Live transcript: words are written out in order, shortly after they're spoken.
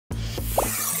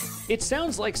It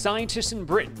sounds like scientists in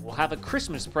Britain will have a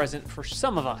Christmas present for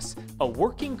some of us, a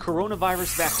working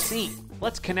coronavirus vaccine.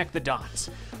 Let's connect the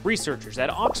dots. Researchers at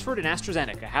Oxford and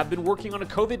AstraZeneca have been working on a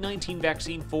COVID-19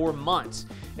 vaccine for months,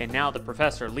 and now the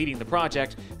professor leading the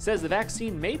project says the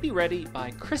vaccine may be ready by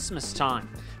Christmas time.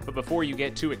 But before you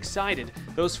get too excited,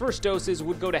 those first doses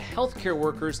would go to healthcare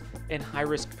workers and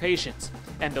high-risk patients,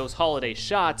 and those holiday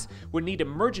shots would need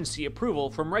emergency approval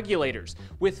from regulators,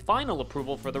 with final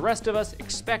approval for the rest of us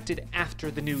expected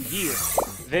after the new year.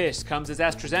 This comes as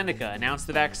AstraZeneca announced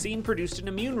the vaccine produced an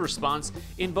immune response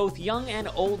in both young and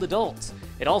old adults.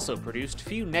 It also produced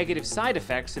few negative side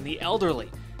effects in the elderly.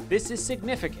 This is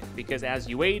significant because as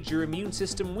you age, your immune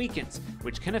system weakens,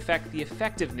 which can affect the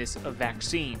effectiveness of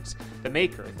vaccines. The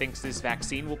maker thinks this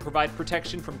vaccine will provide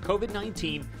protection from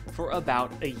COVID-19 for about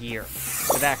a year.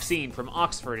 The vaccine from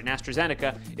Oxford and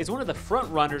AstraZeneca is one of the front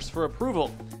runners for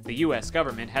approval. The US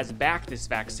government has backed this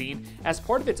vaccine as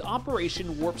part of its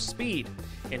Operation Warp Speed.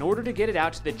 In order to get it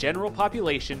out to the general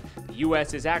population, the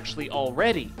US is actually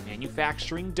already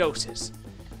manufacturing doses.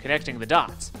 Connecting the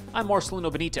dots, I'm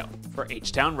Marcelino Benito for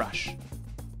H-Town Rush.